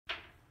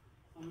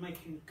I'm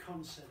making a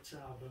concept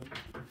album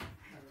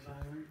at the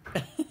moment,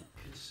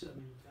 because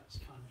that's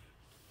kind of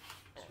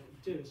what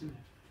you do, isn't it?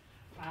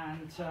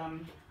 And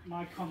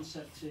my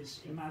concept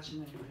is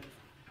imagining that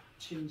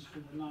tunes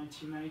from the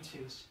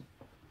 1980s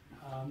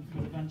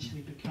will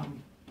eventually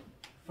become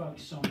folk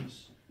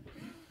songs,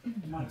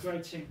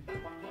 migrating.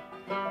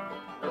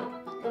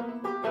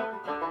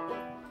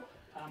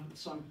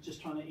 So I'm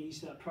just trying to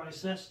ease that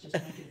process, just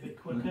make it a bit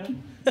quicker.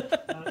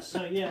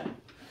 So yeah,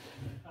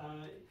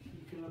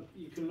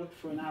 you can look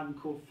for an album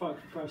called Folk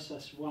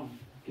Process 1,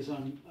 because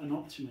I'm an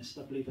optimist.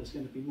 I believe there's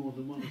going to be more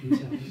than one of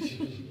these albums.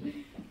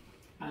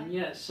 And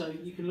yeah, so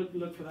you can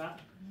look for that.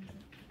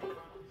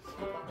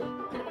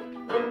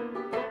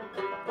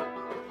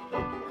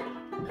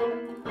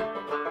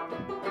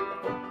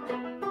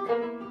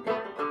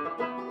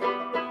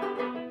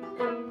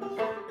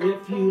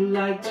 If you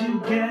like to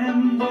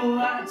gamble,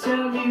 I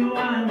tell you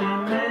I'm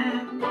your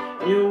man.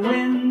 You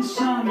win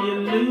some, you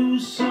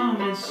lose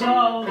some, it's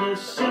all the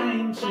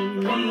same to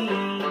me.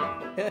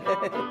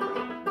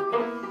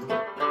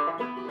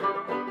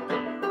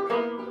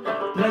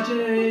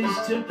 Pleasure is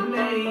to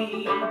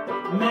play,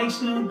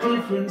 makes no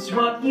difference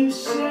what you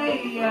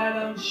say. I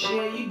don't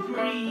share your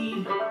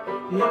greed.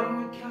 The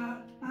only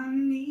card I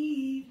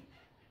need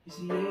is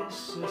the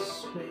ace of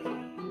spades.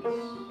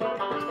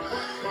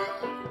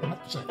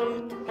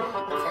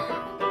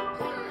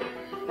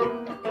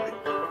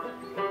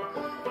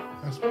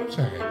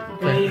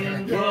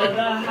 Playing for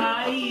the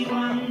high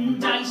one,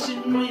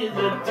 dicing with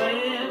the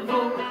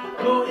devil,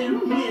 going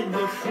with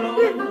the flow.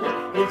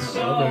 It's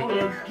all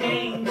a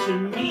game to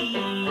me.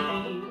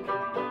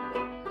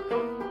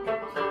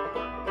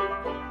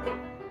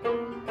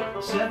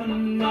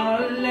 7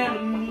 or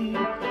 11,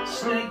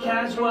 snake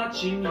eyes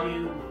watching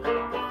you.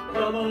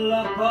 Double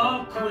up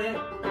or quit.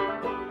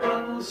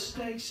 Double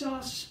stakes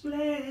or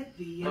split.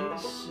 The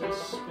ace of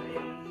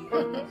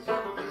spades.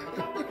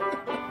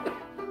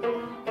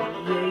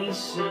 The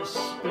ace of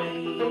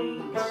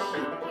spades.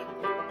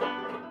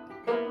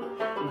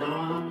 Now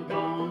I'm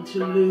born to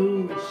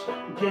lose.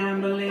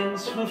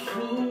 Gambling's for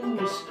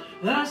fools.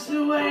 That's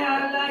the way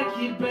I like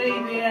you,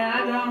 baby.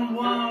 I don't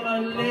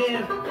wanna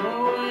live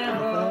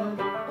forever.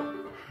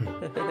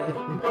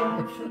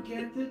 Don't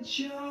forget the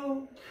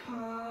joker.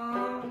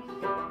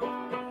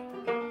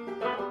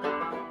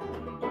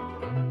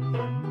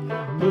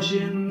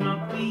 Pushing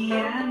up the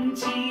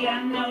ante,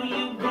 I know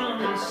you're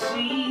gonna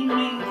see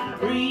me.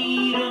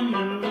 Read 'em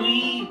and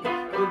weep,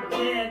 the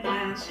dead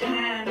man's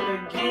hand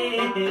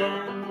again.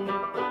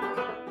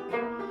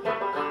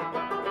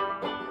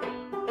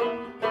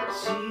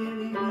 See it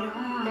in your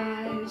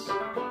eyes,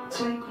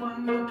 take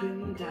one look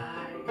and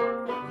die.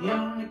 The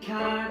only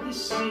card you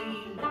see,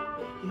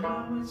 you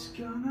know it's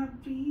gonna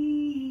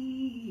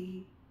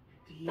be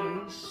the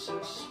ace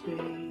of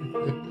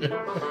spades.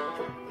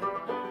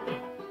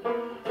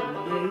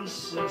 The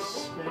ace of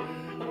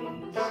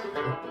spades.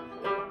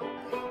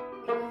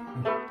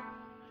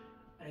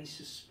 Ace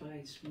of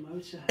spades,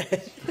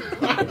 Motorhead.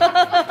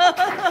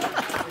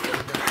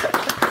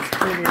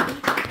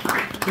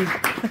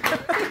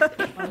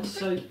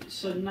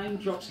 So name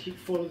drops keep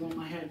falling on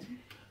my head.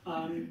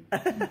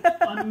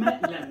 I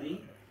met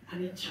Lemmy,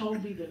 and he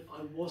told me that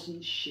I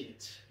wasn't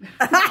shit. And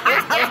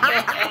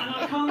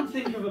I can't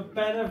think of a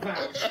better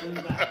vouch than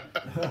that.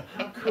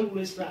 How cool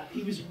is that?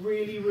 He was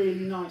really, really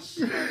nice.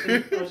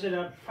 I was in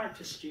a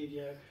practice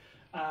studio,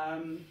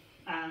 and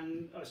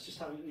I was just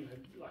having,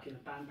 like in a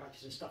band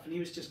practice and stuff, and he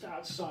was just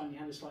outside, and he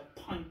had this like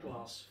pint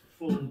glass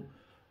full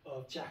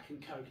of Jack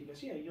and Coke. He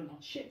goes, "Yeah, you're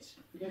not shit."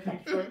 We go,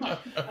 "Thank you very much."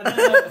 And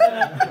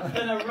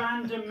then a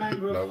random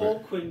member of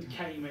Hawkwind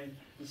came in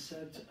and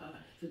said,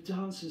 "The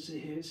dancers are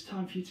here, it's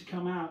time for you to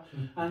come out."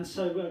 And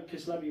so,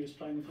 because Levy was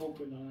playing with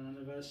Hawkwind on an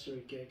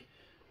anniversary gig,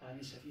 and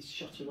he said he's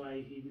shot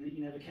away, he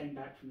never came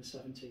back from the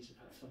 70s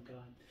about some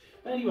guy.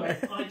 But anyway,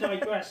 I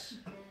digress.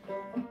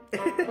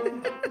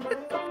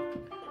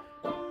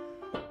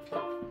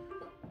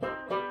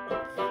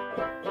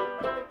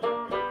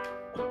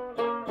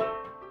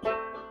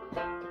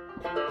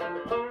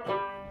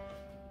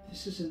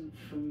 This isn't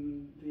from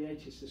the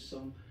 80s, this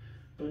song,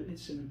 but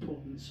it's an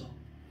important song.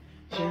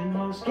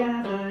 Generals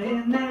gather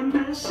in their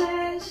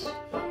masses,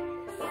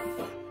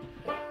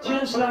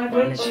 just like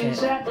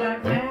witches act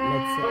like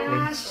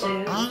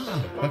masses.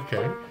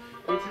 Okay.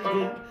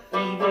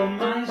 Evil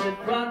minds that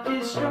plot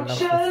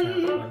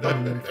destruction,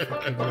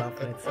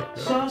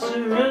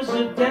 sorcerers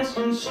of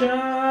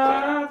destruction.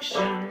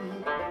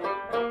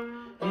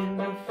 In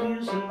the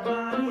fields of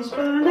bodies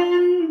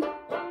burning,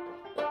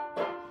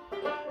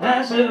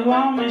 as the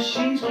war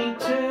machines keep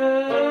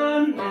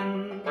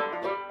turning,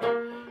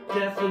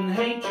 death and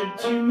hatred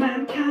to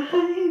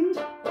mankind,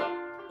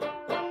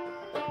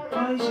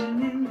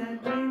 poison in their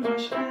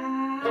brainwashed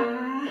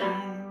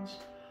minds.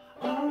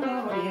 Oh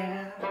Lord,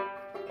 yeah.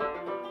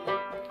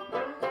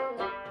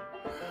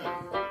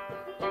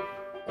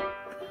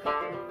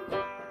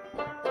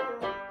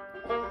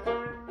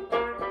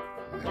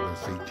 Never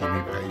see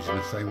Jimmy Page in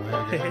the same way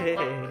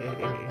again.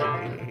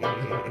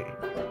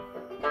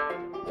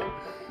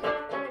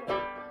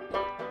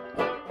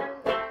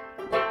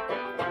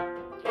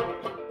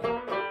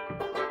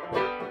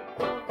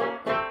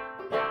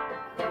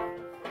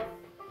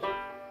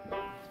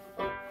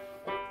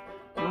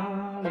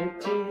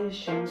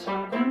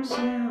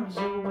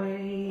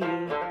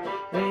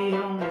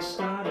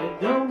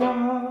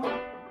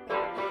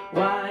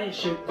 why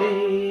should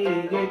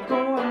they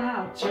go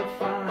out to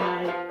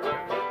fight?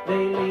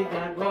 They leave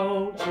that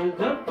road to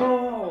the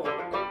poor.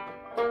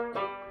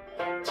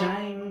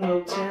 Time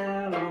will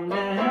tell on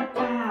their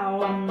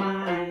power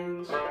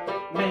minds,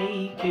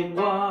 making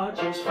war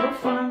just for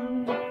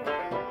fun,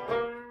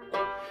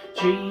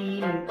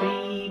 treating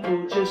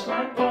people just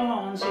like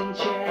pawns in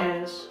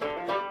chess.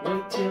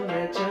 Wait till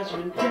their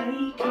judgment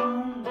day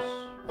comes.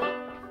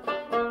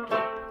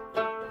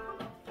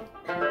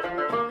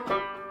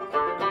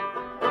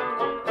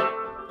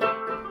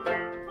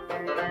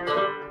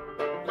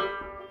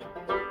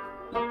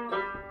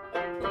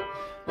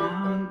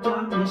 Now in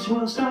darkness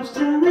world stops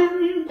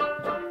turning,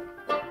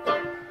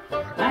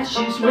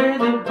 ashes where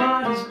the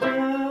body's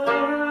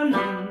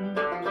burning.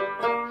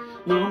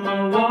 No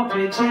more war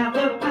pigs have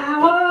the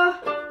power,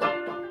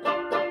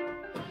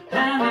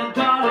 and the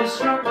God has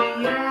struck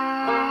the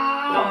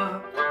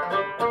hour.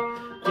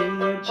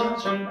 Day of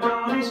judgment,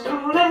 God is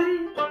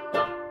calling.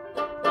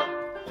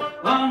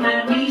 On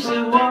their knees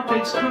the war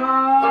pigs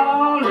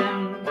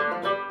crawling,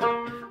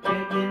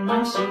 begging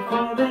mercy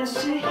for their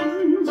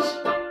sins.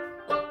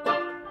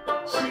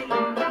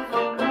 Satan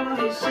nothing but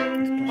his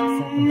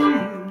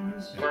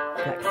sins.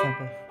 Black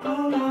Sabbath.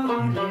 Oh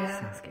Lord, yeah.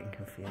 Sounds getting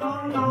confused.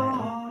 Oh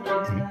Lord,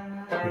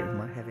 With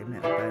my heavy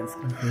metal bands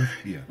confused.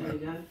 Yeah. there you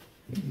go.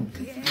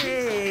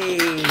 Yay!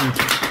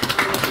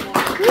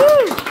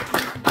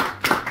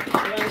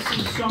 Yeah, this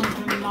is a song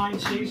from the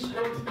 90s.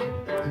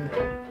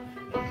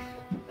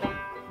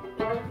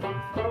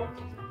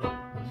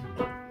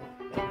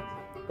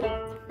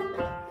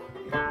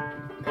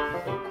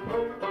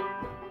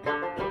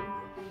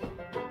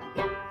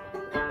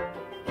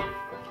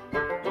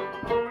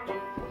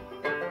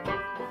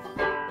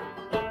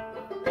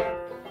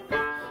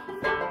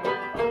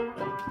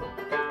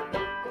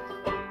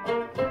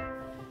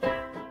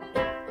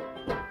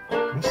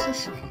 What's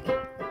this one?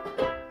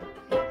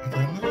 I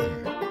don't know.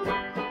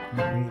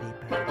 Really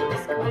bad at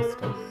this kind of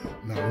stuff.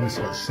 No, when it's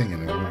like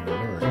singing and writing the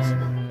lyrics.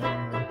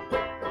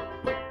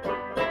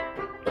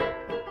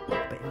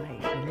 But it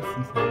makes you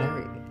listen to the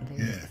lyrics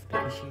Yeah.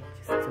 because you're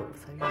just sort of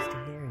so used to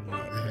hearing it.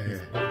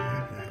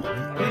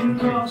 Yeah. Been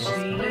caught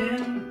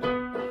stealing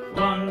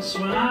once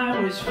when I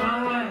was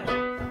 5.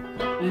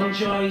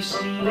 Enjoy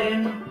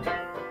stealing,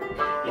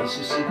 it's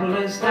as simple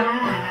as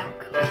that.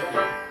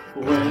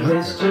 Well,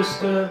 it's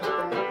just a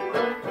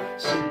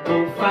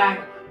simple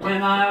fact.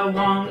 When I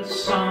want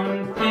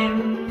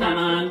something and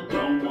I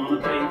don't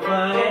want to pay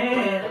for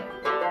it,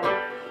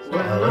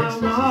 well, I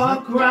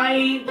walk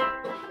right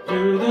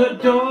through the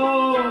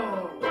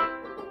door.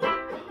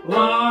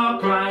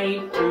 Walk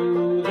right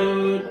through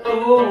the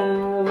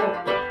door.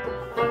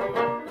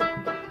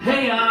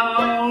 Hey,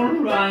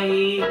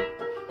 alright,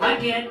 I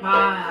get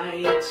by,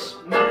 it's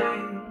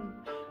mine,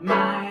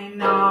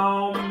 mine,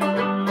 all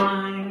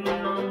mine.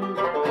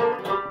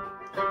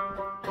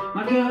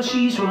 My girl,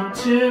 she's one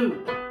too.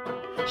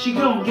 She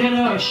gon' get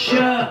her a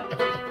shirt,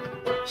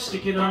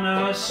 stick it on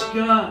her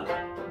skirt,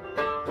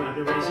 grab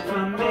the razor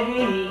from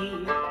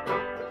me.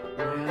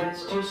 Well,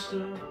 it's just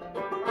a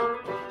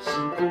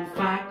simple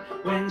fact.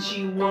 When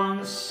she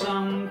wants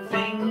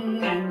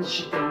something and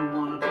she don't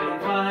wanna pay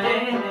for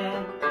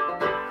it,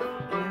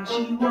 well,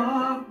 she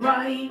walk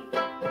right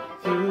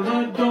through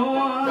the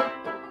door.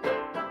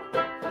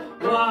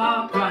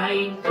 Walk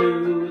right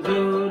through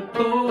the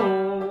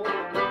door.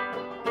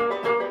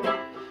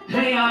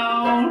 Hey,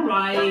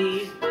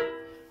 alright,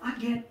 I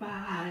get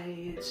by,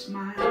 it's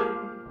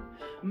mine,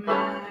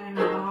 mine,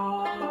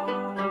 all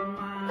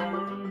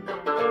mine.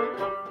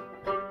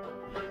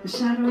 We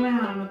sat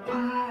around a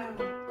pile,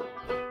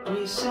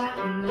 we sat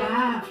and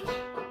laughed,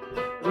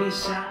 we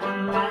sat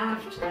and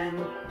laughed and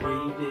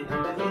waved it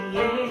into the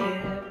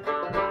air.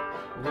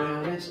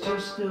 Well, it's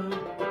just a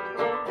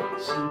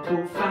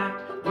simple fact.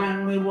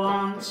 When we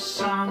want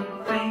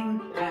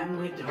something and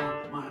we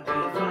don't want to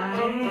pay for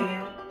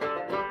it,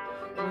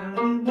 well,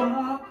 we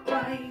walk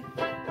right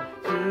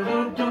through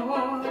the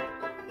door.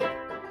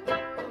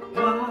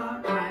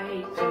 Walk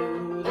right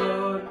through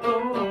the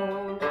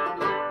door.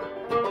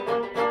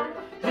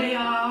 Hey,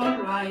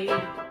 alright,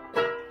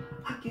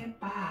 I get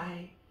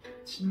by.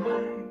 It's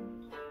mine,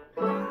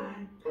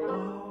 mine,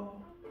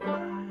 all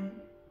mine.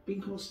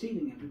 Been caught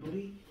stealing,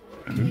 everybody.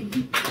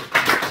 Been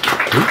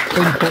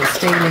caught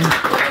stealing.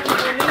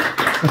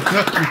 I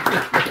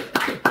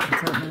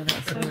don't know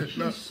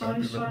that song. Thank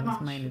you so I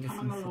much mainly for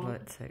listen coming to along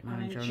like techno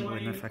and and jungle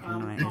in the enjoying fucking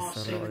our 90s, so a lot of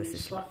singing this and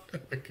is stuff.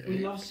 Okay. We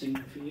love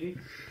singing for you,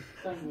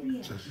 don't we?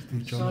 Just do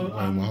John So,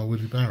 Wayne while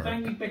Woody Barrett.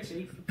 Thank you,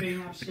 Betty, for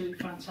being absolutely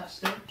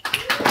fantastic.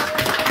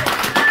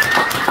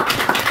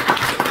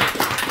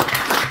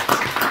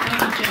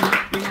 Thank you, Gemma,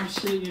 for being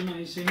absolutely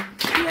amazing.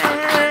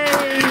 Yay!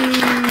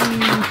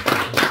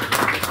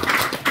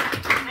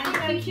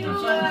 Thank you.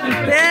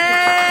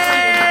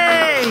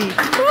 Yay!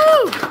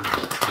 Woo!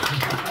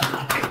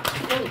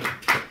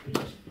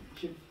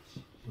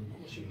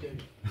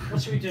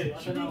 What should we do? I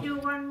Should don't we know.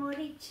 do one more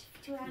each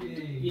to end?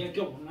 Yeah,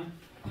 go on, man.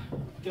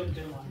 Go and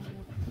do one.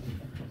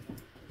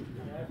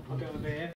 I'll go over here.